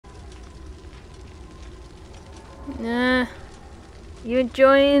You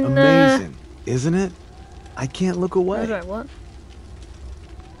enjoying? Amazing, isn't it? I can't look away. Right, what?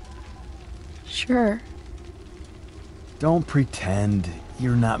 Sure. Don't pretend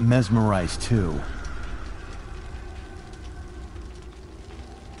you're not mesmerized too.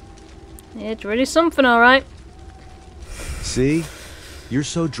 It's really something, all right. See? You're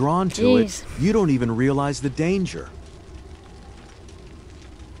so drawn to Jeez. it, you don't even realize the danger.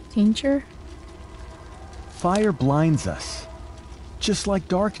 Danger? Fire blinds us, just like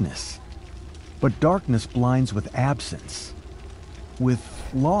darkness. But darkness blinds with absence, with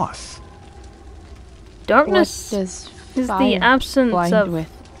loss. Darkness What does is the fire absence blind of with?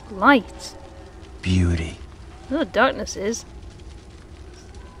 light. Beauty. That's what darkness is.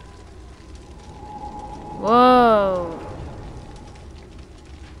 Whoa.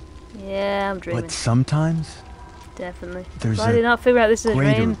 Yeah, I'm dreaming. But sometimes, Definitely. there's If I did not figure out this is a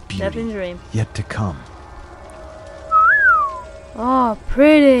greater dream, beauty definitely a dream. yet to come. Oh,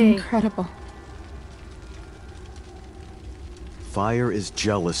 pretty. Incredible. Fire is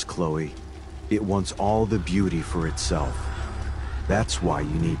jealous, Chloe. It wants all the beauty for itself. That's why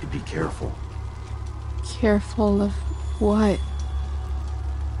you need to be careful. Careful of what?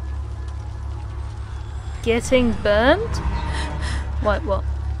 Getting burnt? What?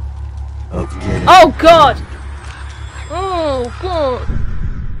 Of getting Oh, God! Oh, God!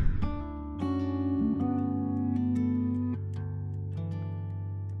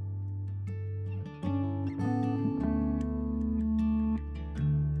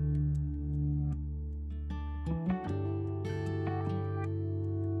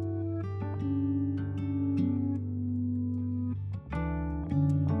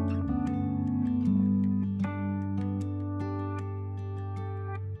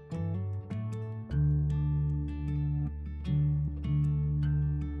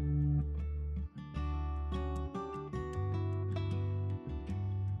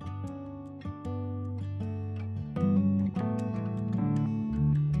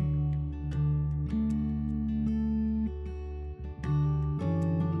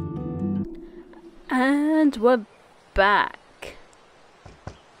 And we're back.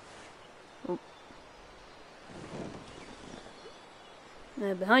 Oh.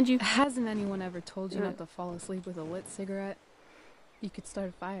 Behind you. Hasn't anyone ever told you not to fall asleep with a lit cigarette? You could start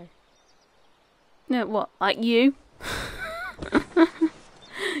a fire. No, what? Like you?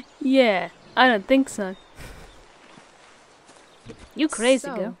 Yeah, I don't think so. You crazy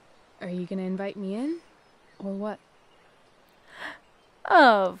So, girl. Are you gonna invite me in? Or what?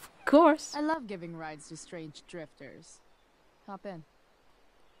 Of course. I love giving rides to strange drifters. Hop in.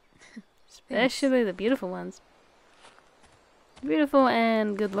 Especially the beautiful ones. Beautiful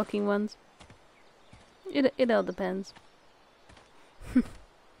and good looking ones. It all depends.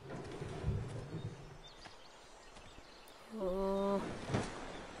 Oh.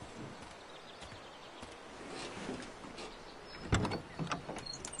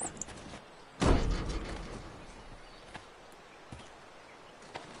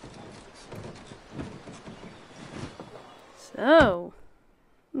 So,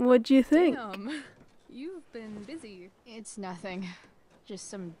 what'd you think? Damn, you've been busy. It's nothing. Just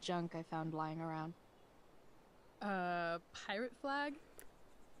some junk I found lying around. Pirate flag?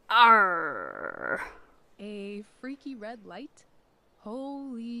 Arr. A freaky red light?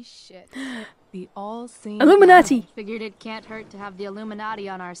 Holy shit. The all-seeing Illuminati! Figured it can't hurt to have the Illuminati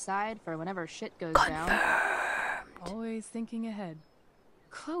on our side for whenever shit goes down. Always thinking ahead.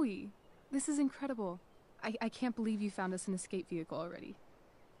 Chloe, this is incredible. I can't believe you found us an escape vehicle already.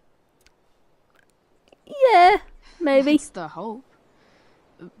 Yeah, maybe. That's the hope.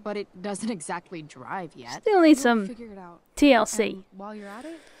 But it doesn't exactly drive yet. Still need We'll some figure it out. TLC. And while you're at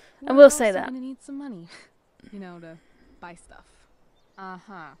it, I we're will say also that. gonna need some money. You know, to buy stuff.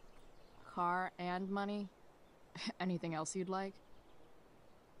 Uh-huh. Car and money? Anything else you'd like?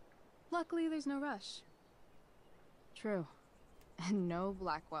 Luckily, there's no rush. True. And no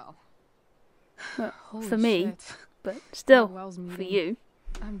Blackwell. Well, Holy for me, shit. but still, Blackwell's for meeting. you.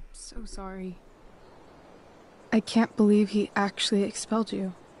 I'm so sorry. I can't believe he actually expelled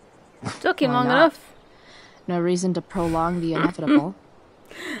you. Took him Why long not? enough. No reason to prolong the inevitable.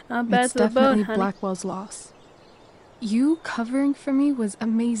 I'm bad It's to the bone, definitely honey. Blackwell's loss. You covering for me was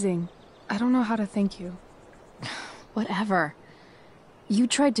amazing. I don't know how to thank you. Whatever. You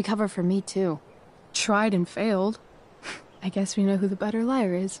tried to cover for me too. Tried and failed. I guess we know who the better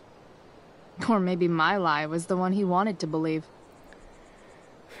liar is. Or maybe my lie was the one he wanted to believe.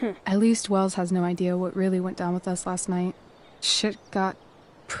 At least Wells has no idea what really went down with us last night. Shit got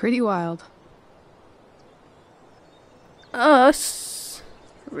pretty wild. Us?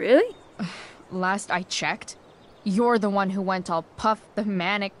 Really? Last I checked, You're the one who went all Puff the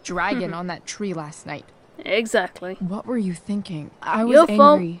Manic Dragon on that tree last night. Exactly. What were you thinking? I was Your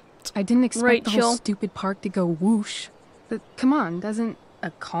fault, angry. I didn't expect the whole Rachel. stupid park to go whoosh. But come on, doesn't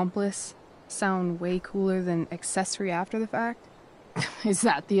accomplice sound way cooler than accessory after the fact? Is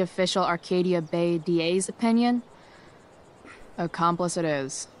that the official Arcadia Bay DA's opinion? Accomplice it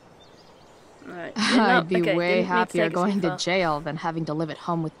is. Alright. I'd be okay, way didn't need happier take it too going to far. jail than having to live at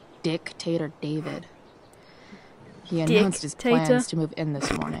home with Dictator David. He announced his Dictator? plans to move in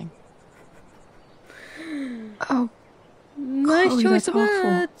this morning. Oh, Nice Chloe, choice that's of awful.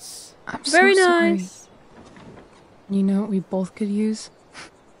 words. I'm Very so sorry. nice. You know what we both could use?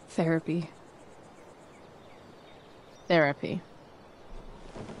 Therapy. Therapy.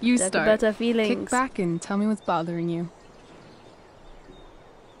 You Talk start. about our feelings. Kick back and tell me what's bothering you.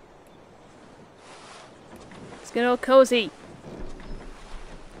 Let's get all cozy.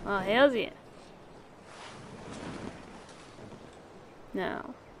 Oh, hells yeah.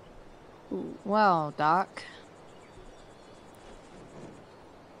 Now. Ooh. Well, Doc.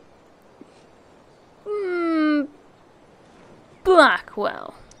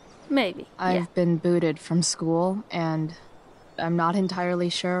 Blackwell. Maybe. I've been booted from school, and I'm not entirely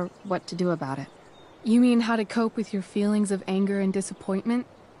sure what to do about it. You mean how to cope with your feelings of anger and disappointment?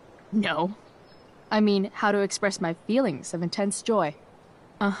 No. I mean, how to express my feelings of intense joy.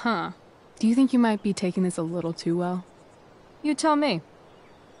 Uh-huh. Do you think you might be taking this a little too well? You tell me.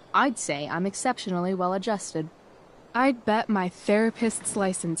 I'd say I'm exceptionally well adjusted. I'd bet my therapist's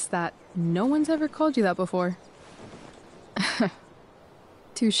license that no one's ever called you that before.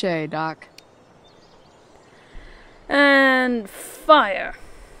 Touché, Doc. And fire.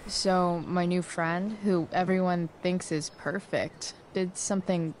 So, my new friend, who everyone thinks is perfect, did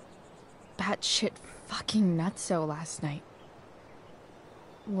something batshit fucking nutso last night.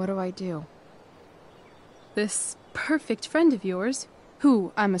 What do I do? This perfect friend of yours,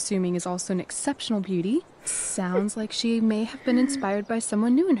 who I'm assuming is also an exceptional beauty, sounds like she may have been inspired by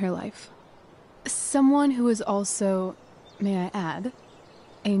someone new in her life. Someone who is also, may I add,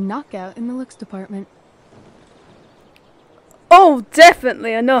 a knockout in the looks department. Oh,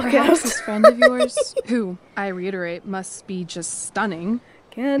 definitely a knockout. Perhaps this friend of yours, who, I reiterate, must be just stunning,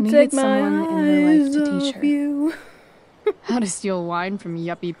 Can't needed take my someone in her life eyes to teach off her. you. How to steal wine from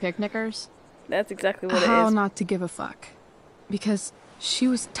yuppie picnickers? That's exactly what how it is. not to give a fuck. Because she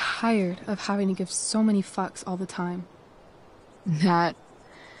was tired of having to give so many fucks all the time. That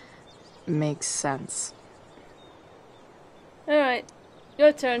makes sense. Alright,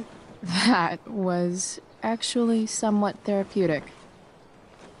 your turn. That was actually somewhat therapeutic.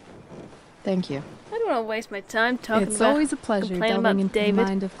 Thank you. I don't want to waste my time talking It's about always a pleasure complaining delving about into David. the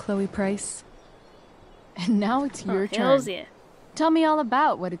mind of Chloe Price. And now it's your turn. Hells yeah. Tell me all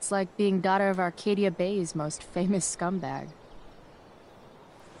about what it's like being daughter of Arcadia Bay's most famous scumbag.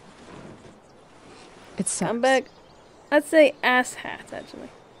 It sucks. I'm back. I'd say ass hat, actually.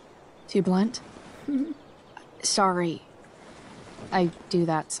 Too blunt? Sorry. I do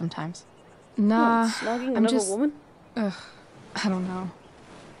that sometimes. Nah, What, slogging I'm another just... woman? I don't know.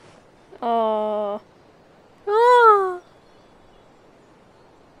 Oh. Oh.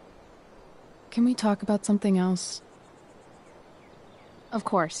 Can we talk about something else? Of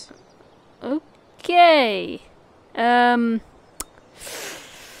course. Okay.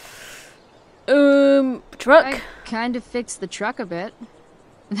 Truck. I kind of fixed the truck a bit.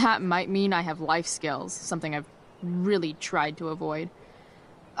 That might mean I have life skills, something I've really tried to avoid.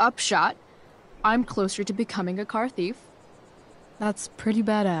 Upshot, I'm closer to becoming a car thief. That's pretty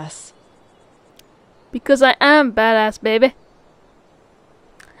badass. Because I am badass, baby.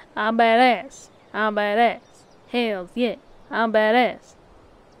 I'm badass. I'm badass. Hells yeah. I'm badass.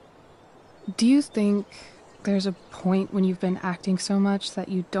 Do you think there's a point when you've been acting so much that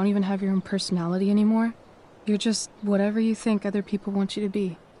you don't even have your own personality anymore? You're just whatever you think other people want you to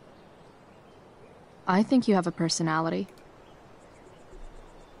be. I think you have a personality.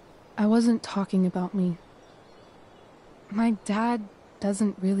 I wasn't talking about me. My dad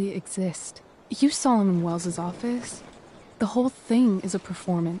doesn't really exist. You saw him in Wells's office. The whole thing is a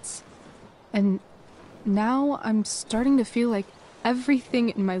performance. And now I'm starting to feel like everything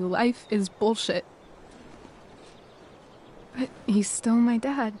in my life is bullshit. But he's still my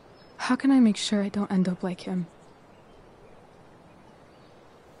dad. How can I make sure I don't end up like him?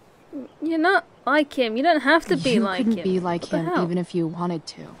 You're not like him. You don't have to be you like couldn't him. be like What the him hell? even if you wanted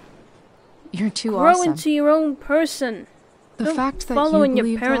to. You're too Grow awesome. into your own person. The Don't fact that follow you in your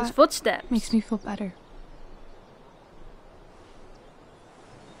believe parents' that footsteps. makes me feel better.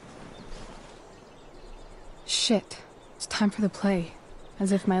 Shit. It's time for the play.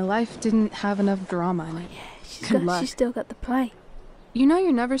 as if my life didn't have enough drama in it. Good luck. She's still got the play. You know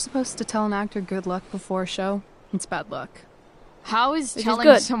you're never supposed to tell an actor good luck before a show? It's bad luck. How is Which telling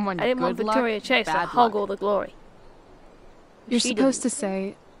is good. someone I didn't want good Victoria luck Chase to bad hog luck? all the glory. You're She supposed to doesn't.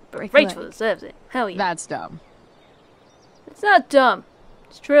 say, But break a Rachel leg. deserves it. Hell yeah. That's dumb. It's not dumb.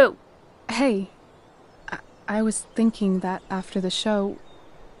 It's true. Hey, I was thinking that after the show,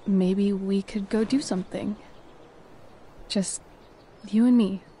 maybe we could go do something. Just you and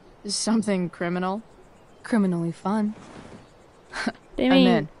me. Something criminal? Criminally fun. They I'm mean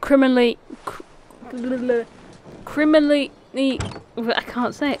in. criminally. Criminally. I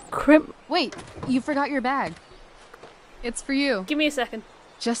can't say it. Wait, you forgot your bag. It's for you. Give me a second.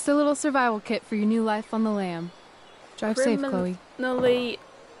 Just a little survival kit for your new life on the lam. Drive safe, Chloe. Criminally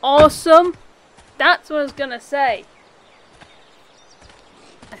awesome. That's what I was gonna say.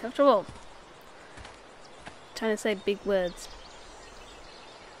 I have trouble trying to say big words.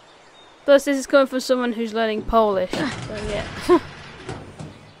 Plus, this is coming from someone who's learning Polish. So yeah,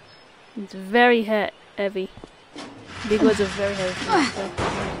 it's very heavy. Big words are very heavy.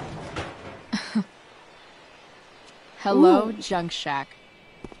 So. Hello, Ooh. Junk Shack.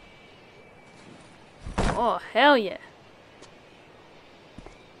 Oh hell yeah!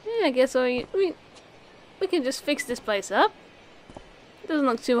 Yeah, I guess we can just fix this place up. It doesn't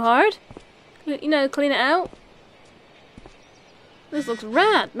look too hard. You know, clean it out. This looks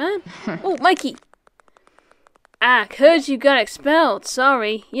rad, man. Oh, Mikey! Ah, heard you got expelled.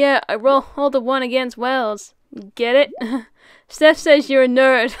 Sorry. Yeah, I rolled the one against Wells. Get it? Steph says you're a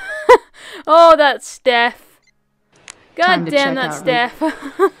nerd. Oh, that's Steph. God Time to damn, check that's out, Steph.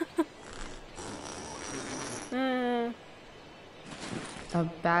 A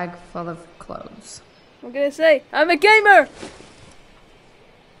bag full of clothes. I'm gonna say, I'm a gamer!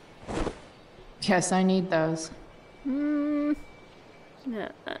 Yes, I need those.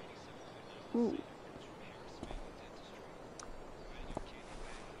 Yeah. Ooh.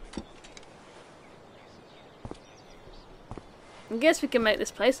 I guess we can make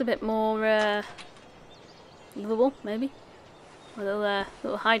this place a bit more, livable, maybe. A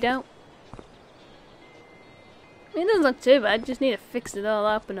little hideout. I mean, it doesn't look too bad, just need to fix it all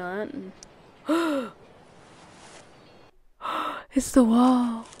up and all that. And it's the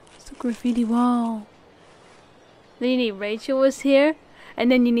wall! It's the graffiti wall! Then you need Rachel was here,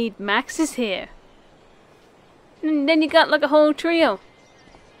 and then you need Max is here. And then you got like a whole trio.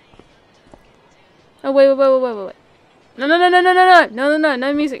 Oh wait. No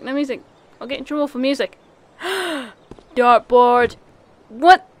music, no music. I'll get in trouble for music. Dartboard.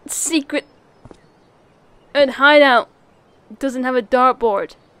 What secret and hideout doesn't have a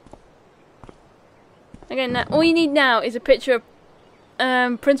dartboard? Again, now, all you need now is a picture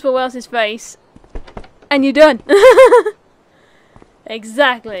of Principal Wells' face, and you're done.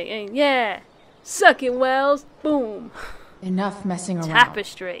 Exactly. Yeah. Suck it, Wells. Boom. Enough messing around.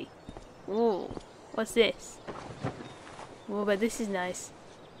 Tapestry. Ooh. What's this? Oh, but this is nice.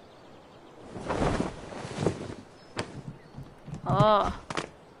 Oh.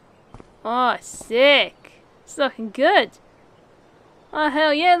 Oh, sick. It's looking good. Oh,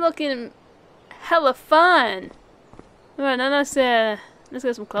 hell yeah, looking hella fun. Alright, now let's get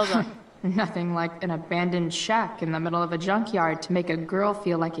some clothes on. Nothing like an abandoned shack in the middle of a junkyard to make a girl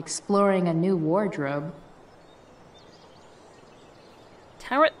feel like exploring a new wardrobe.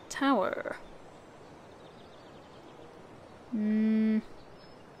 Tarot Tower.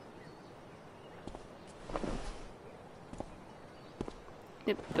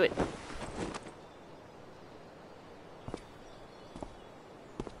 Yep, do it.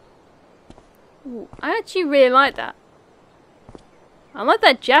 Ooh, I actually really like that. I like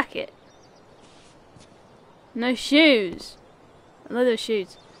that jacket. No shoes. I love those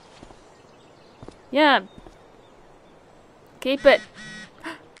shoes. Yeah. Keep it.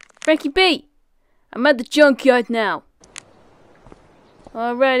 Frankie B! I'm at the junkyard now.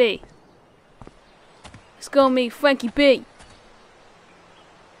 Alrighty. Let's go meet Frankie B.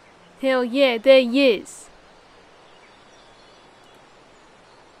 Hell yeah, there he is.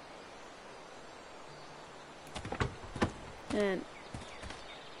 And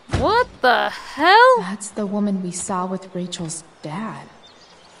what the hell? That's the woman we saw with Rachel's dad.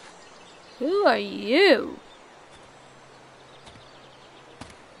 Who are you?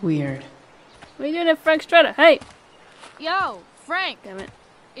 Weird. What are you doing at Frank Strata? Hey! Yo, Frank! Damn it.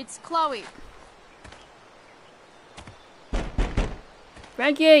 It's Chloe.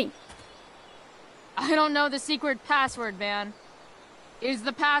 Frankie! I don't know the secret password, man. Is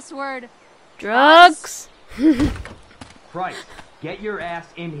the password... Drugs? Christ, get your ass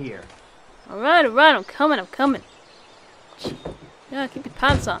in here. Alright, I'm coming. Yeah, keep your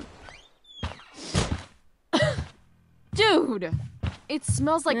pants on. Dude! It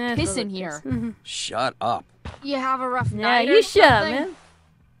smells like Yeah, it piss smells in like here. piss. Shut up. You have a rough Yeah, night you or shut up, something? man.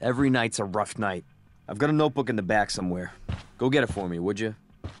 Every night's a rough night. I've got a notebook in the back somewhere. Go get it for me, would you?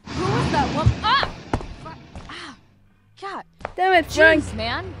 Who was that woman? Ah! God. Damn it, Frank. Jeez,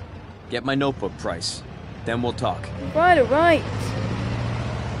 man. Get my notebook, Price. Then we'll talk. Right, alright.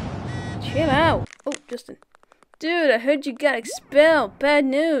 Chill out. Oh, Justin. Dude, I heard you got expelled. Bad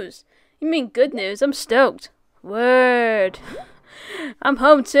news. You mean good news? I'm stoked. Word. I'm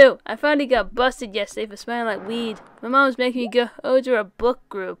home too. I finally got busted yesterday for smelling like weed. My mom was making me go over a book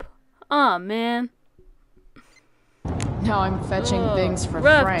group. Aw, man. Now I'm fetching Oh, things for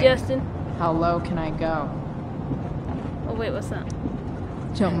rough, Frank. Justin. How low can I go? Oh, wait, what's that?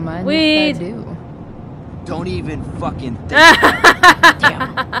 Don't mind Weed. if I do. Don't even fucking think.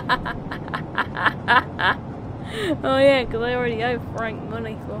 Damn. Oh yeah, 'cause I already have Frank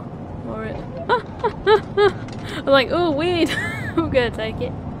money for it. I'm like, oh, weed. I'm gonna take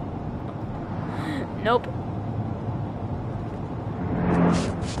it. Nope.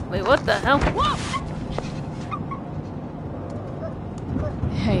 Wait, what the hell?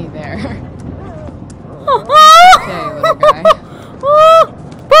 Hey there. Oh, Okay, little guy. oh,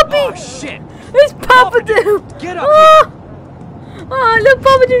 puppy! Oh, shit! It's Papadoo! Get up Oh, oh, look,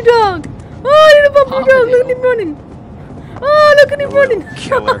 Papadoo dog! Oh, little Papadoo dog, look at him running! Oh, look at him running!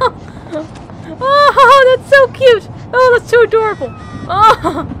 Killer. Oh, that's so cute! Oh, that's so adorable!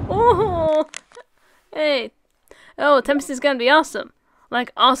 Oh, oh. Hey. Oh, Tempest is gonna be awesome.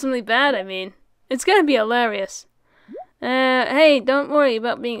 Like, awesomely bad, I mean. It's gonna be hilarious. Hey, don't worry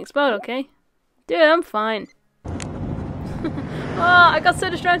about being expelled, okay? Dude, I'm fine. Oh, I got so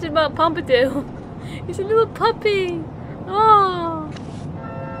distracted about Pompidou. He's a little puppy. Oh.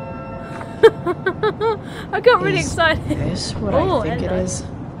 I got really excited. Is what Oh, I think it hello. is?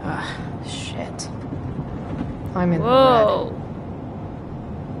 Ah, shit. I'm in the Whoa.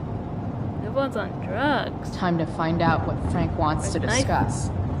 Everyone's on drugs. red. Time to find out what Frank wants to Knife. discuss.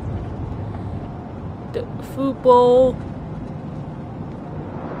 The football.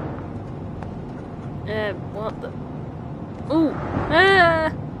 What the? Ooh.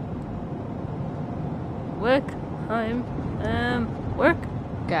 Ah. Work. Home. Work.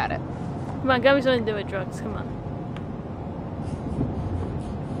 Got it. Come on, get me something to do with drugs. Come on.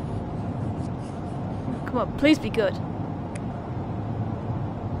 Come on, please be good.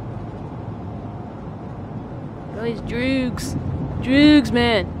 Oh, these droogs. Droogs,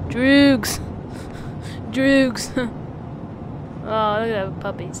 man. Droogs. Droogs. Oh, look at that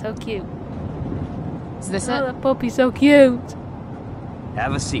puppy. So cute. Is this Oh, it? that puppy's so cute.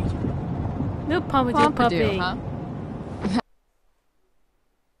 Have a seat. Little Pompidou puppy. Pompidou, huh?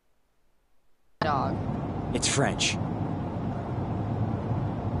 Dog. It's French.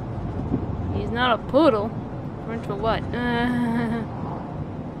 He's not a poodle. French for what? I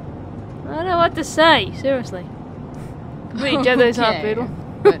don't know what to say. Seriously. Wait, Jedi's not a Okay, poodle.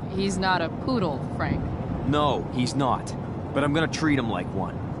 But he's not a poodle, Frank. No, he's not. But I'm gonna treat him like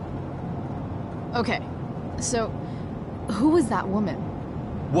one. Okay, so who was that woman?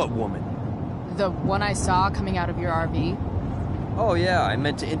 What woman? The one I saw coming out of your RV? Oh yeah, I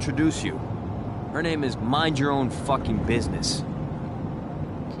meant to introduce you. Her name is Mind Your Own Fucking Business.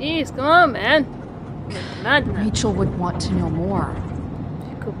 Jeez, come on, man. Imagine that. Rachel would want to know more.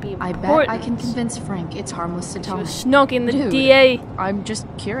 She could be I important. bet I can convince Frank it's harmless to She tell me. was snogging the Dude. DA. I'm just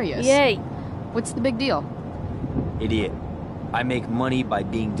curious. Yay. What's the big deal? Idiot. I make money by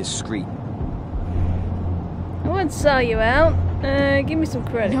being discreet. I won't sell you out. Give me some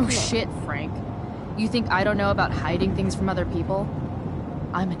credit. No Come on. shit, Frank. You think I don't know about hiding things from other people?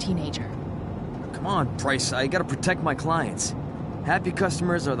 I'm a teenager. Come on, Price, I gotta protect my clients. Happy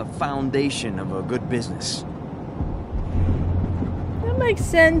customers are the foundation of a good business. That makes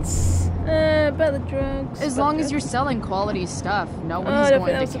sense. About the drugs. As about long as drugs. you're selling quality stuff, Oh, nobody's that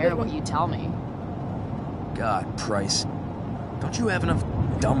going was to a care good what one. you tell me. God, Price. Don't you have enough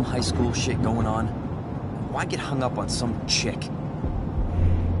dumb high school shit going on? Why get hung up on some chick?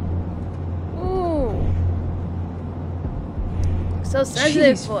 Ooh. So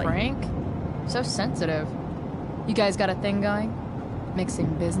sensitive, Jeez, boy. Frank. So sensitive. You guys got a thing going? Mixing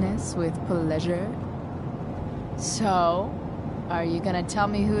business with pleasure? So, are you gonna tell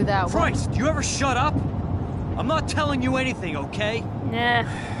me who that was? Price, do you ever shut up? I'm not telling you anything, okay? Nah.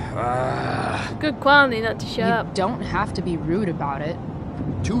 Good quality not to shut You up. don't have to be rude about it.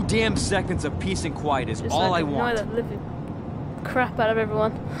 2 damn seconds of peace and quiet is Just all like I annoy want. the living crap out of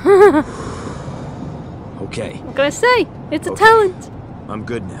everyone. Okay, What can I say? It's a Okay. talent. I'm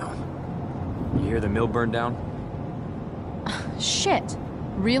good now. You hear the mill burn down? Shit.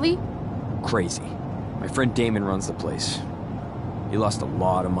 Really? Crazy. My friend Damon runs the place. He lost a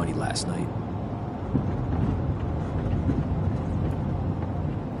lot of money last night.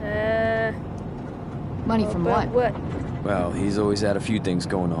 Money from About what? Well, he's always had a few things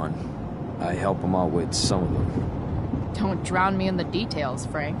going on. I help him out with some of them. Don't drown me in the details,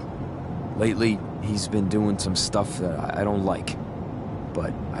 Frank. Lately, he's been doing some stuff that I don't like.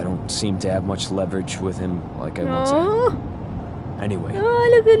 But I don't seem to have much leverage with him like I once had. Anyway,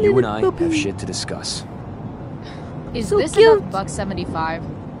 Oh, look at you little and I puppy. have shit to discuss. Is So this cute. about $1.75?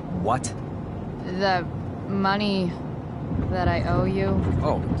 What? The money that I owe you?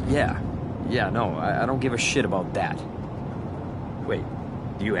 Oh, yeah. Yeah, no, I don't give a shit about that. Wait,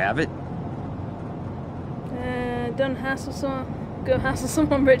 do you have it? Don't hassle someone. Go hassle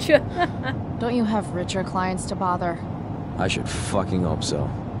someone richer. Don't you have richer clients to bother? I should fucking hope so.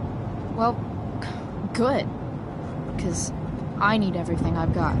 Well, good. Because I need everything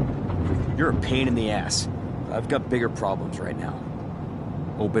I've got. You're a pain in the ass. I've got bigger problems right now.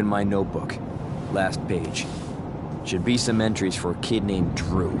 Open my notebook. Last page. Should be some entries for a kid named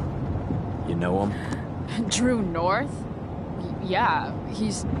Drew. You know him? Drew North? Yeah,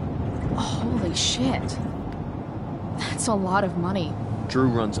 he's... Holy shit. That's a lot of money. Drew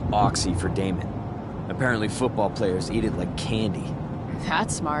runs Oxy for Damon. Apparently football players eat it like candy.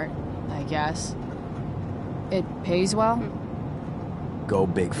 That's smart, I guess. It pays well? Go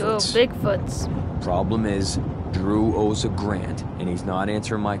Go Bigfoots. Bigfoots. Problem is, Drew owes a grant, and he's not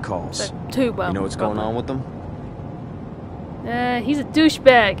answering my calls. So, too well. You know what's going on with him? He's a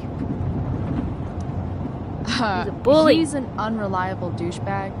douchebag. He's a bully. He's an unreliable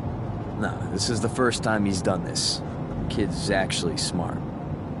douchebag. Nah, this is the first time he's done this. Kid's actually smart.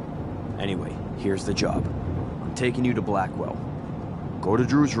 Anyway, here's the job. I'm taking you to Blackwell. Go to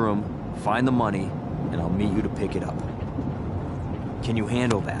Drew's room, find the money, and I'll meet you to pick it up. Can you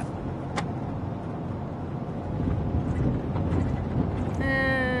handle that?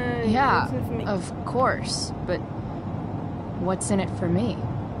 Yeah, what's in it for me? of course. But what's in it for me?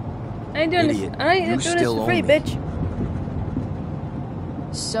 I ain't doing Idiot, this. I ain't you doing this still for owe free, me. bitch.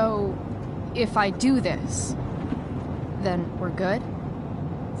 So, if I do this, then we're good?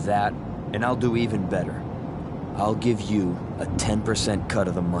 That, and I'll do even better. I'll give you a 10% cut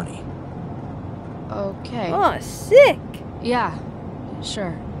of the money. Okay. Oh, sick. Yeah,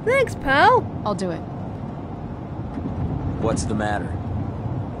 sure. Thanks, pal. I'll do it. What's the matter?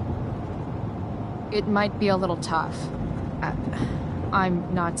 It might be a little tough.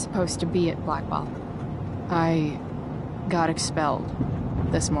 I'm not supposed to be at Blackwell. I got expelled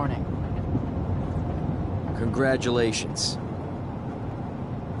this morning. Congratulations.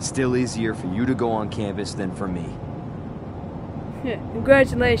 Still easier for you to go on campus than for me. Yeah,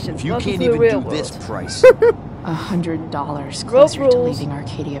 congratulations. If you Welcome can't to the even real do world. this price, $100 closer to rules. leaving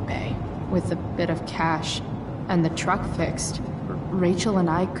Arcadia Bay. With a bit of cash and the truck fixed, Rachel and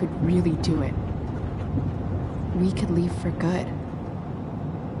I could really do it. We could leave for good.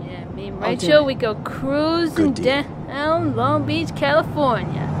 Yeah, me and I'll do Rachel, it. we go cruising Good deal. down Long Beach,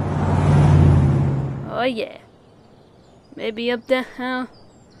 California. Oh yeah. Maybe up down,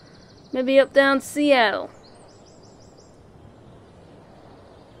 Seattle.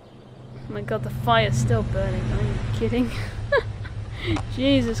 Oh my god, the fire's still burning. Are you kidding?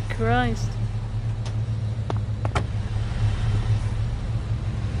 Jesus Christ.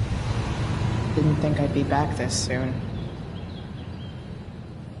 Didn't think I'd be back this soon.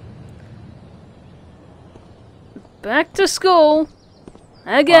 Back to school.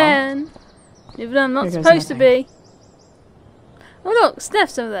 Again. Even though I'm not Here goes supposed to nothing. be. Oh look,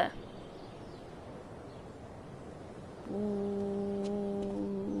 Steph's over there.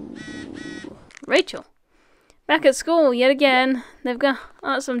 Ooh. Rachel. Back at school yet again. They've got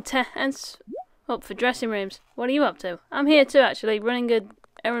some tents up for dressing rooms. What are you up to? I'm here too, actually, running an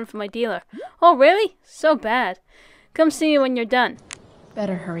errand for my dealer. Oh, really? So bad. Come see me when you're done.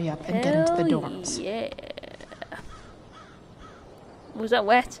 Better hurry up and get into the Hell dorms. Yeah. Was that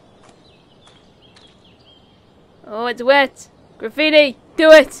wet? Oh, it's wet. Graffiti,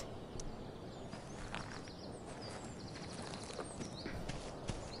 do it.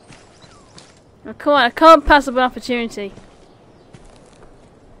 Oh, come on, I can't pass up an opportunity.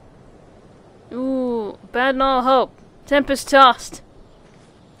 Ooh, bad and all hope. Tempest tossed.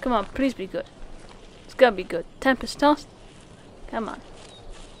 Come on, please be good. It's gotta be good. Tempest tossed. Come on.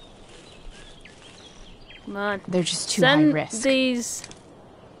 Come on. They're just too Send high risk.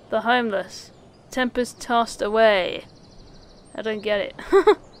 the homeless. Tempest tossed away. I don't get it.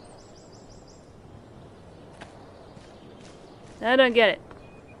 I don't get it.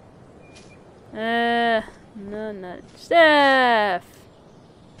 No, not Steph.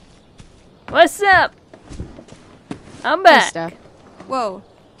 What's up? I'm Hey, back. Steph. Whoa.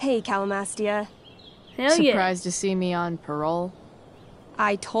 Hey, Calamastia. Hell yeah. Surprised to see me on parole?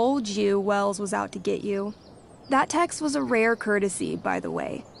 I told you Wells was out to get you. That text was a rare courtesy, by the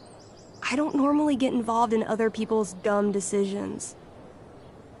way. I don't normally get involved in other people's dumb decisions.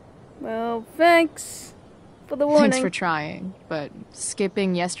 Well, thanks for the warning. Thanks for trying, but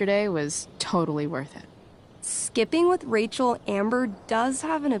skipping yesterday was totally worth it. Skipping with Rachel Amber does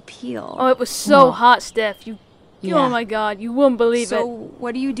have an appeal. Oh, it was so Well, hot, Steph. You yeah. Oh my god, you wouldn't believe so, it.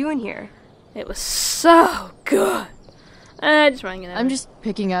 what are you doing here? It was so good. Just running it out. I'm just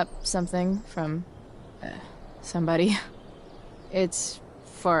picking up something from somebody. It's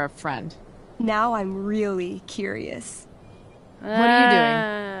for a friend. Now I'm really curious. What are you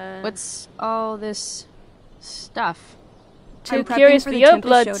doing? What's all this stuff? Too I'm prepping curious for for the your Tempest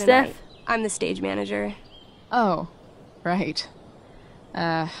blood, show Steph. tonight. I'm the stage manager. Oh, right.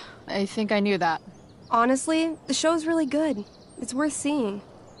 I think I knew that. Honestly, the show's really good. It's worth seeing.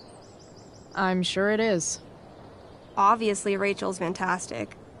 I'm sure it is. Obviously, Rachel's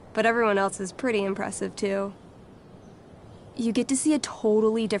fantastic, but everyone else is pretty impressive too. You get to see a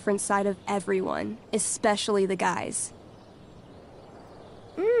totally different side of everyone, especially the guys.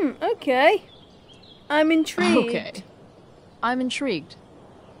 Okay. I'm intrigued. Okay. I'm intrigued.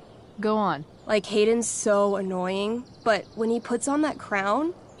 Go on. Like, Hayden's so annoying, but when he puts on that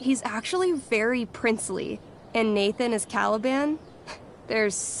crown, he's actually very princely. And Nathan is Caliban.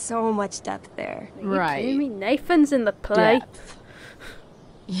 There's so much depth there. Are you Right. kidding me? Nathan's in the play. Depth.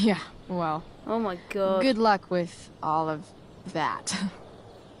 Yeah, well, Oh my god. good luck with all of that.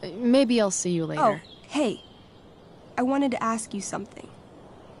 Maybe I'll see you Oh, later. hey. I wanted to ask you something.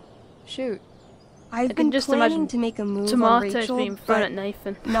 Shoot. I've can been just planning imagine to make a move on Tomatoes Rachel, being thrown but at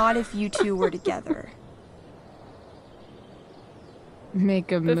Nathan. not if you two were together.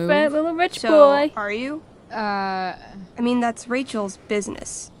 Make a The move. fat little rich So, boy. are you? Uh, I mean, that's Rachel's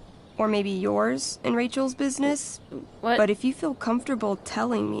business. Or maybe yours and Rachel's business. What? But if you feel comfortable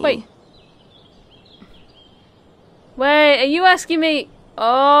telling me... Wait. Wait, are you asking me?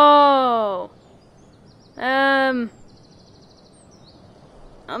 Oh. I'm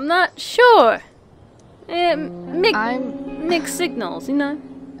not sure. Mixed signals, you know.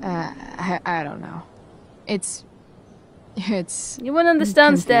 I don't know. It's You wouldn't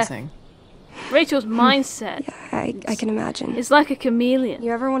understand, Steph. confusing. Rachel's mindset I can imagine. is like a chameleon.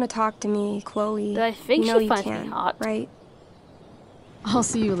 You ever want to talk to me, Chloe? But I think you know she you finds can, me hot. right? I'll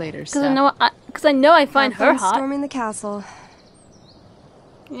see you later, Because Steph. I know I find Have her fun hot. storming the castle.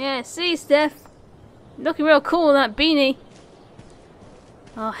 Yeah, see, Steph. Looking real cool in that beanie.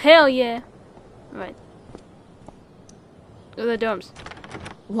 Oh, hell yeah. Alright. Go to the dorms.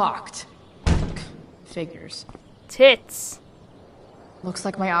 Locked. Figures. Tits. Looks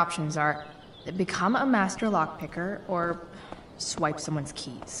like my options are become a master lockpicker or swipe someone's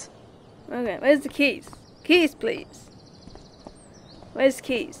keys. Okay, where's the keys? Keys, please. Where's the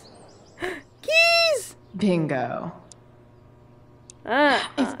keys? Keys! Bingo.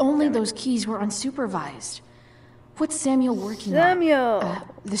 Ah, If only those keys were unsupervised. What's Samuel working Samuel. on?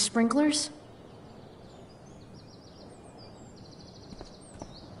 The sprinklers?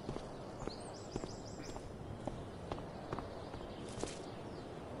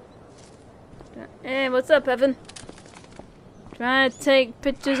 Hey, what's up, Evan? Trying to take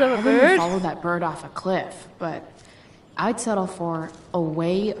pictures of a I wouldn't bird? follow that bird off a cliff, but I'd settle for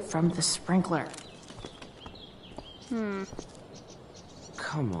away from the sprinkler.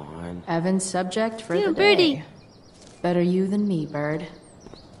 Come on. Evan's subject for Yeah, the day. birdie. Better you than me, bird.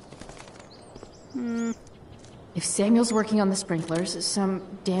 If Samuel's working on the sprinklers, some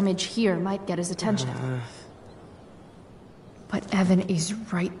damage here might get his attention. But Evan is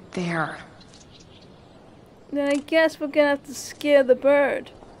right there. Then I guess we're gonna have to scare the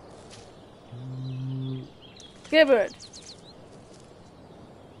bird. Scare bird.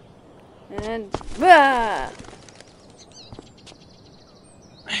 And bah!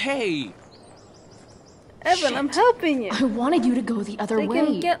 Hey! Evan, I'm helping you. I wanted you to go the other They way.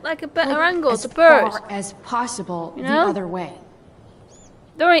 can get like a better Like, angle as at the bird. far as possible, You the know? other way.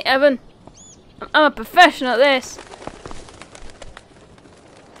 Don't worry, Evan. I'm a professional at this.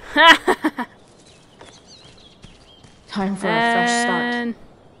 Time for a fresh start.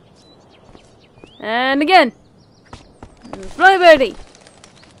 And again. Fly birdie.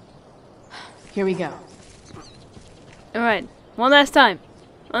 Here we go. Alright. One last time.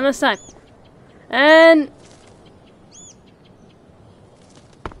 One last time. And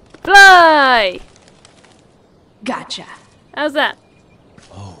fly! Gotcha. How's that?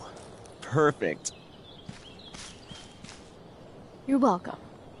 Oh, perfect. You're welcome.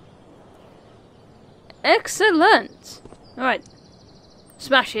 Excellent! Alright.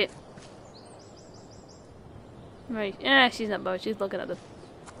 Smash it. Right. Yeah, she's not bored. She's looking at them.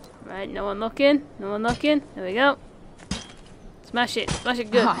 Right, no one looking. No one looking. There we go. Smash it. Smash it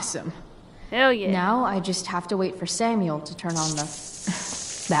good. Awesome. Hell yeah. Now I just have to wait for Samuel to turn on the...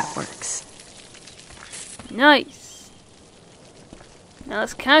 That works. Nice. Now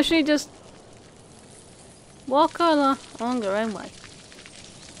let's casually just walk along our own way.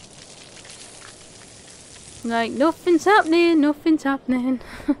 Like, nothing's happening, nothing's happening.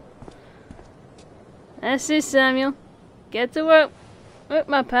 That's it, Samuel. Get to work. Work,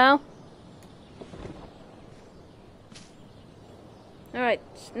 my pal. Alright,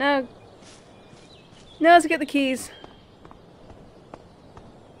 now let's get the keys.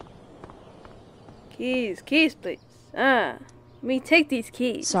 Keys, please. Let me take these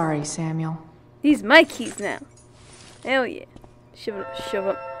keys. Sorry, Samuel. These are my keys now. Hell yeah.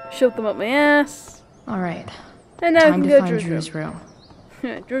 Shove them up my ass. Alright. And now Time we to can go find to Drew's room.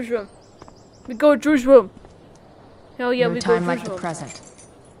 Drew's room. We go to Drew's room. Hell yeah, No we go to time like Drew's the room. present.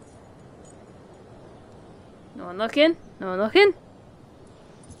 No one looking? No one looking?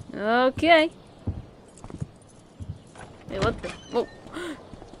 Okay. Hey, what the? Whoa.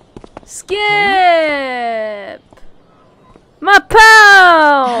 Skip! My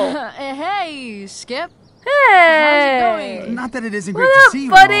pal! Hey, Skip. Hey! going? Not that it isn't great What to up, see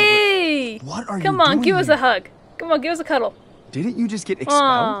you, and all, buddy? but what are you Come on, doing give us here? a hug. Come on, give us a cuddle. Didn't you just get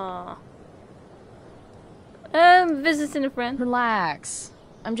expelled? Aww. Visiting a friend. Relax.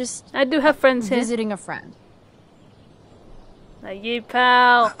 I'm just I do have friends here. visiting a friend. Like you,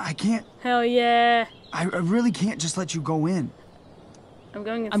 pal. I can't. Hell yeah. I really can't just let you go in. I'm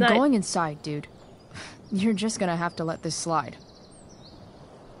going inside. I'm going inside, dude. You're just gonna have to let this slide.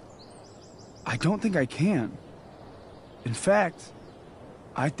 I don't think I can. In fact,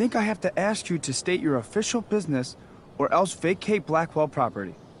 I think I have to ask you to state your official business or else vacate Blackwell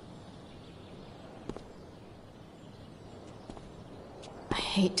property. I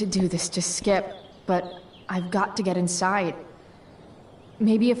hate to do this to Skip, but I've got to get inside.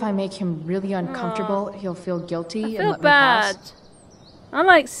 Maybe if I make him really uncomfortable, he'll feel guilty I and feel let bad. me pass. I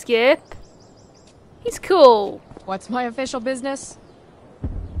like Skip. He's cool. What's my official business?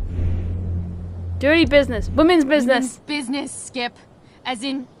 Dirty business. Women's business. Business, Skip. As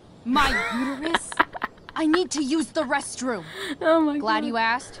in, my uterus? I need to use the restroom. Oh my god. Glad you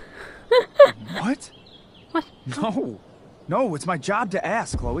asked. What? What? No. No, it's my job to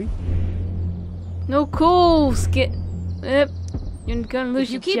ask, Chloe. No cool, Skip. Yep. You're gonna lose If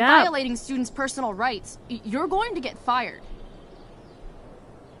you your keep job. violating students' personal rights, you're going to get fired.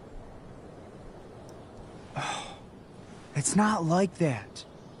 It's not like that.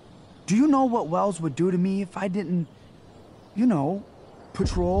 Do you know what Wells would do to me if I didn't, you know,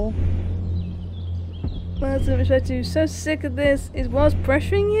 patrol? Wells, I'm so sick of this. Is Wells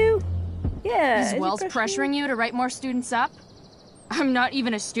pressuring you? Yeah. Is he Wells pressuring you to write more students up? I'm not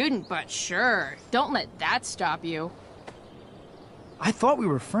even a student, but sure. Don't let that stop you. I thought we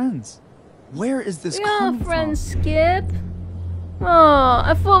were friends. Where is this We are coming friends, from? Skip. Oh,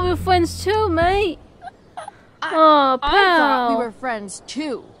 I thought we were friends too, mate. Oh, pal. I thought we were friends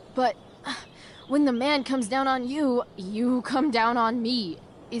too, but when the man comes down on you, you come down on me.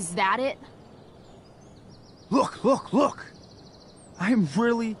 Is that it? Look, look, look! I'm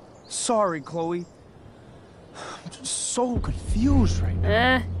really sorry, Chloe. I'm just so confused right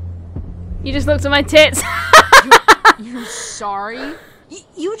now. You just looked at my tits. You're sorry?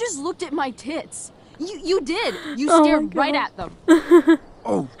 You just looked at my tits. You did. You Oh my stared right God. at them.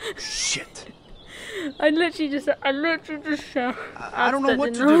 Oh, shit. I literally just I don't know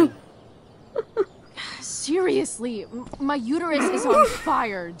what to do. Seriously, my uterus is on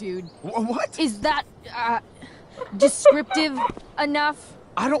fire, dude. What? Is that descriptive enough?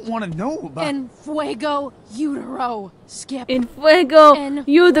 I don't want to know about... En fuego utero, Skip. En fuego En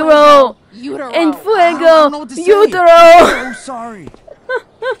utero. Utero. En I fuego don't know what to say. utero. I'm so sorry.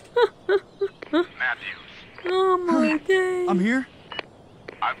 Matthews, Oh my god. I'm here.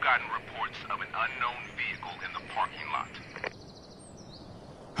 I've gotten reports of an unknown vehicle in the parking lot.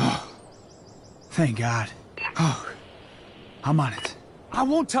 Thank God. Oh, I'm on it. I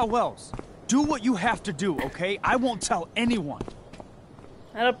won't tell Wells. Do what you have to do, okay? I won't tell anyone.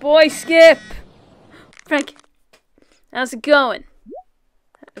 Atta boy, Skip. Frank, how's it going?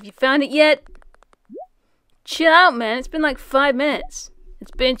 Have you found it yet? Chill out, man. It's been like 5 minutes.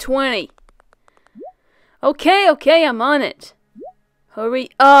 It's been 20. Okay, I'm on it. Hurry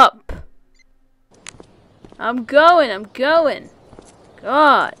up. I'm going.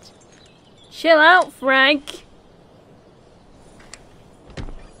 God. Chill out, Frank.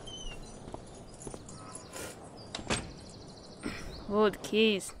 Oh, the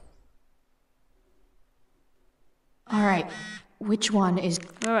keys. Alright, which one is...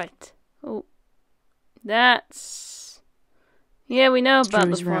 Alright. Oh. That's... Yeah, we know about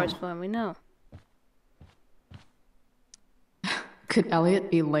Drew's the forest room. farm, we know. Could Elliot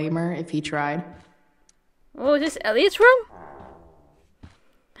be lamer if he tried? Oh, is this Elliot's room?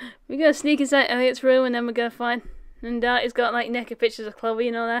 We're gonna sneak inside Elliot's room and then we're gonna find... And he's got like naked pictures of Chloe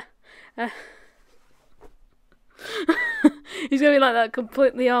and all that. He's gonna be like that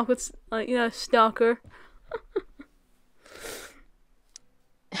completely awkward, like, you know, stalker.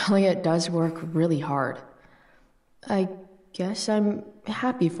 Elliot does work really hard. I guess I'm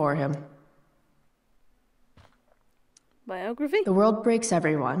happy for him. Biography? The world breaks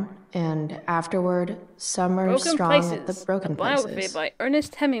everyone, and afterward, some are Broken strong Places. at the broken A biography places. by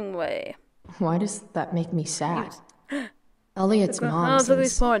Ernest Hemingway. Why does that make me sad? Elliot's mom Oh, look at seems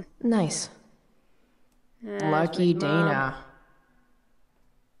this porn. nice. Yeah, Lucky that's my mom. Dana.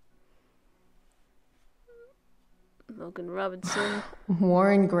 Logan Robinson.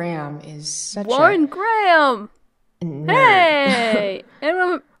 Warren Graham is such Warren Graham! a nerd. Hey!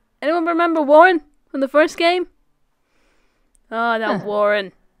 anyone remember Warren from the first game? Oh, that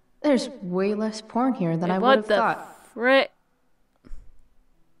Warren. There's way less porn here than Hey, I would what have the thought. frick?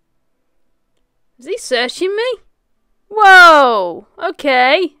 Is he searching me? Whoa!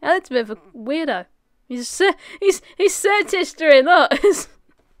 Okay. That's a bit of a weirdo. He's search history, look.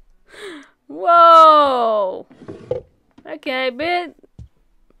 Whoa! Okay, bit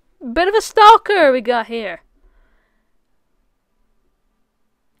of a stalker we got here.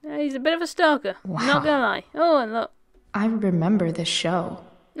 Yeah, he's a bit of a stalker. Wow. Not gonna lie. Oh, and look. I remember this show.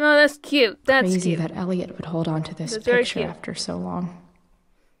 No, that's cute. That's Crazy cute. that Elliot would hold on to this That's very picture cute. after so long.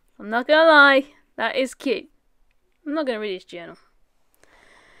 I'm not gonna lie. That is cute. I'm not gonna read his journal.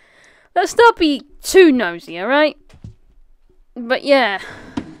 Let's not be too nosy, alright? But yeah.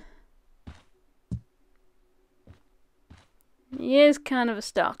 He is kind of a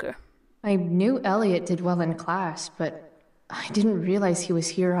stalker. I knew Elliot did well in class, but I didn't realize he was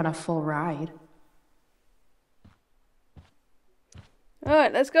here on a full ride.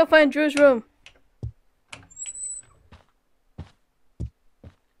 Alright, let's go find Drew's room.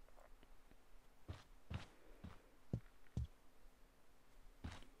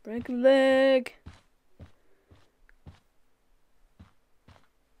 Break a leg.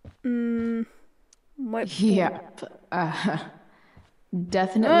 Yep.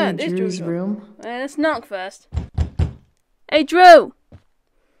 Definitely this Drew's room. Let's knock first. Hey, Drew!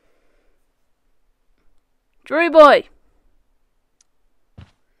 Drew boy!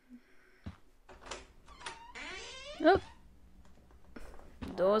 Oh.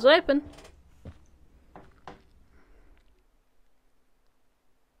 Door's open.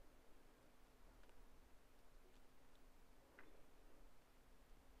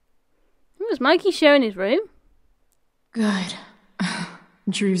 Was Mikey sharing his room? Good.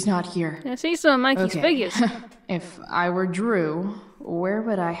 Drew's not here. I see some of Mikey's Okay. figures. If I were Drew, where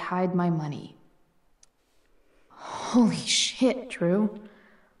would I hide my money? Holy shit, Drew.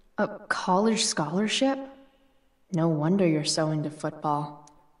 A college scholarship? No wonder you're so into football.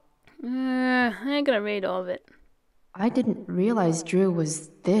 I ain't gonna read all of it. I didn't realize Drew was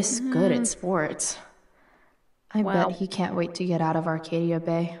this good at sports. I Wow. bet he can't wait to get out of Arcadia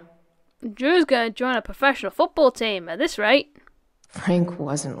Bay. Drew's gonna join a professional football team at this rate. Frank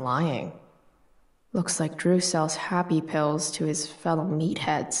wasn't lying. Looks like Drew sells happy pills to his fellow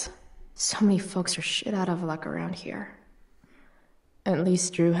meatheads. So many folks are shit out of luck around here. At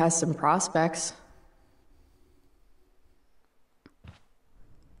least Drew has some prospects.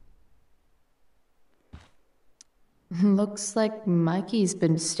 Looks like Mikey's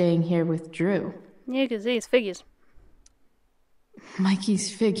been staying here with Drew. Yeah, you can see his figures.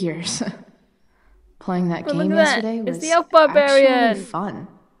 Mikey's figures. Playing that Oh, look game at that. yesterday It's was the Elf Barbarian. actually fun.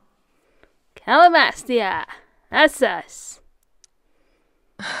 Calamastia. That's us.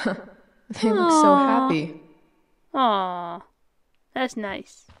 They look so Aw. happy. Aww. That's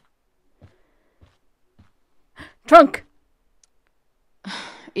nice. Trunk.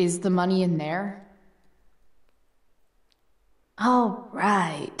 Is the money in there? All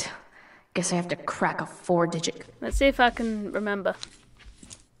right. Guess I have to crack a 4-digit. Let's see if I can remember.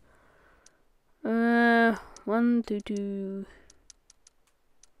 1, 2, 2,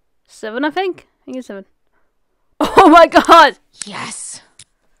 7, I think. I think it's 7. Oh my god! Yes.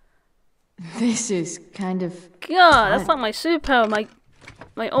 This is kind of God, that's like my superpower,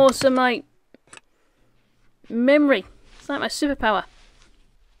 my awesome, like, memory. It's like my superpower.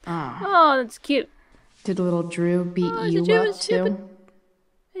 Oh, that's cute. Did little Drew beat Oh, you Drew up is super- too?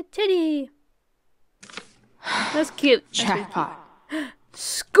 A titty. That's cute. That's really Jackpot.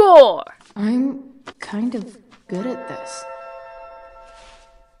 Score! I'm kind of good at this.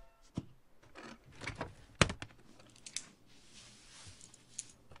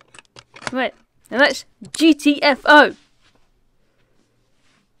 Right, now that's GTFO.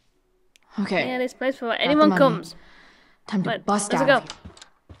 Okay. Yeah, this place before the anyone money. comes. Time to Right, bust let's out go. of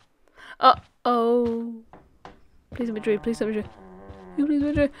here. Uh-oh. Please don't be true, please don't be true. Please don't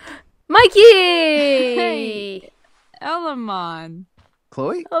be true. Mikey! Hey. Elamon.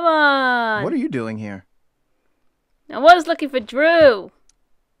 Chloe? Come on. What are you doing here? I was looking for Drew.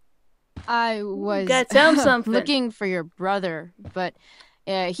 I was Gotta tell him something. looking for your brother, but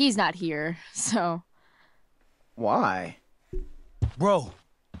he's not here, so... Why? Bro,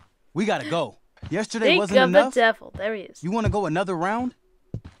 we gotta go. Yesterday Think wasn't of enough. the devil. There he is. You wanna go another round?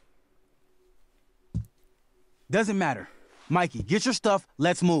 Doesn't matter. Mikey, get your stuff.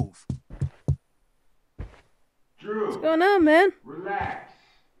 Let's move. Drew, What's going on, man? relax.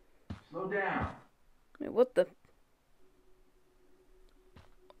 Slow down. Wait, what the...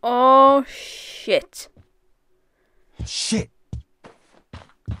 Oh, shit. Shit.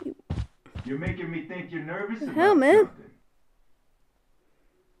 You're making me think you're nervous about hell, man? something.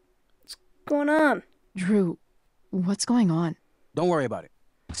 What's going on? Drew, what's going on? Don't worry about it.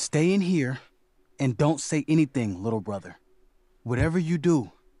 Stay in here and don't say anything, little brother. Whatever you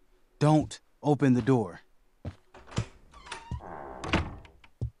do, don't open the door.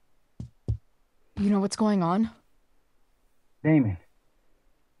 You know what's going on? Damon,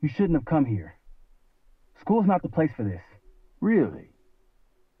 you shouldn't have come here. School's not the place for this. Really?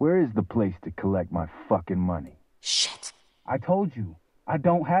 Where is the place to collect my fucking money? Shit. I told you, I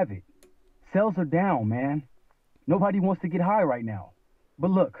don't have it. Sales are down, man. Nobody wants to get high right now.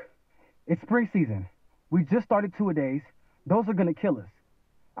 But look, it's spring season. We just started two-a-days. Those are gonna kill us.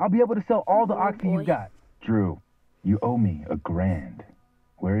 I'll be able to sell all the oxy you got. Drew, you owe me $1,000.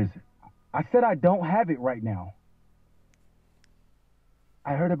 Where is it? I said I don't have it right now.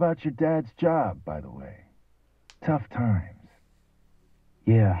 I heard about your dad's job, by the way. Tough times.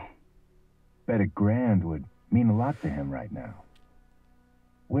 Yeah. Bet $1,000 would mean a lot to him right now.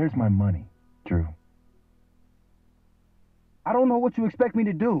 Where's my money, Drew? I don't know what you expect me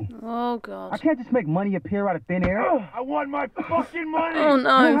to do. Oh, God. I can't just make money appear out of thin air. I want my fucking money! Oh, You don't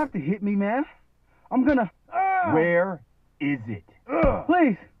no. have to hit me, man. I'm gonna... Where is it?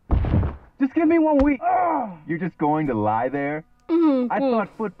 Please. Just give me 1 week. You're just going to lie there? Mm, I cool. thought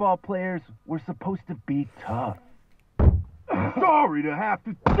football players were supposed to be tough. Sorry to have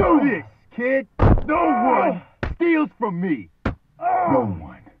to do this, kid. No one steals from me. No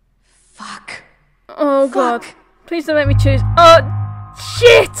one. Fuck. Oh, God. Please don't make me choose. Oh,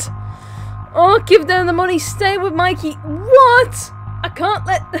 shit! Oh, give them the money. Stay with Mikey. What? I can't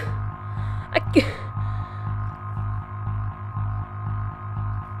let...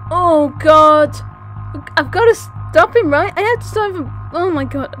 Oh, God. I've got to stop him, right? I have to stop him. Oh, my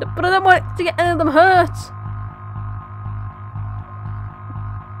God. But I don't want to get any of them hurt.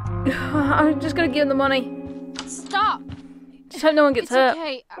 I'm just going to give him the money. Stop! Just hope no one gets It's hurt.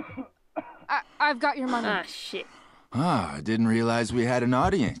 okay. I've got your money. Ah, shit. Ah, I didn't realize we had an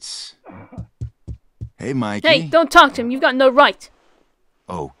audience. Hey, Mikey. Hey, don't talk to him. You've got no right.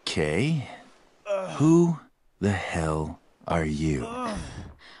 Okay. Who the hell are you?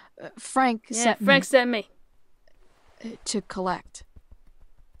 Frank Yeah, sent Frank sent me. to collect.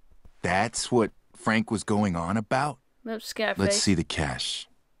 That's what Frank was going on about? No, Scarface. Let's see the cash.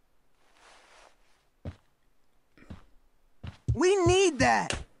 We need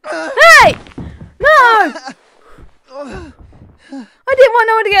that. Hey! No! I didn't want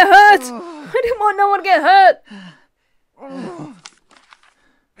no one to get hurt. I didn't want no one to get hurt.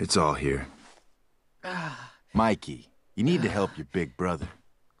 It's all here. Mikey, you need to help your big brother.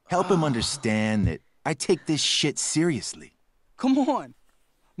 Help him understand that I take this shit seriously. Come on.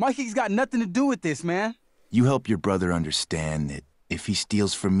 Mikey's got nothing to do with this, man. You help your brother understand that if he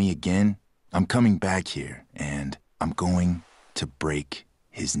steals from me again, I'm coming back here and I'm going to break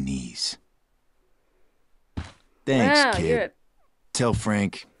his knees. Thanks, Wow, kid. you're a... Tell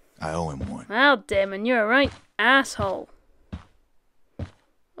Frank I owe him one. Wow, Damon, you're a right asshole.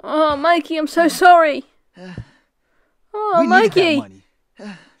 Oh, Mikey, I'm so sorry. Oh, We needed that Mikey. money.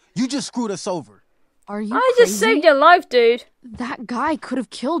 You just screwed us over. Are you I crazy? just saved your life, dude. That guy could have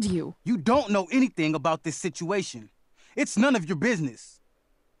killed you. You don't know anything about this situation. It's none of your business.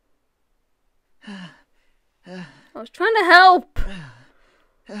 I was trying to help.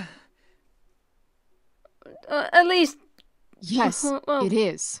 At least... Yes, well, it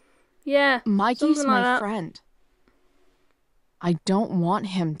is. Yeah, Mikey's something like my that. friend. I don't want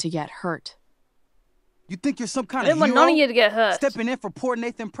him to get hurt. You think you're some I kind didn't of want hero? none of you to get hurt. Stepping in for poor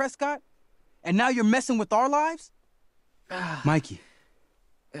Nathan Prescott? And now you're messing with our lives? Mikey,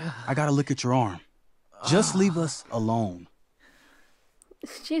 I gotta look at your arm. Just leave us alone.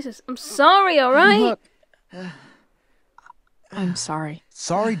 Jesus, I'm sorry, alright? Look, I'm sorry.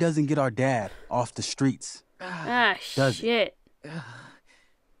 Sorry doesn't get our dad off the streets. Ah, Does shit.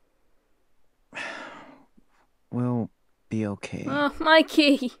 We'll be okay. Oh,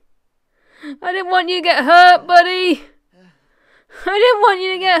 Mikey. I didn't want you to get hurt, buddy. I didn't want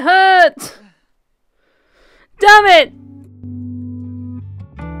you to get hurt. Damn it!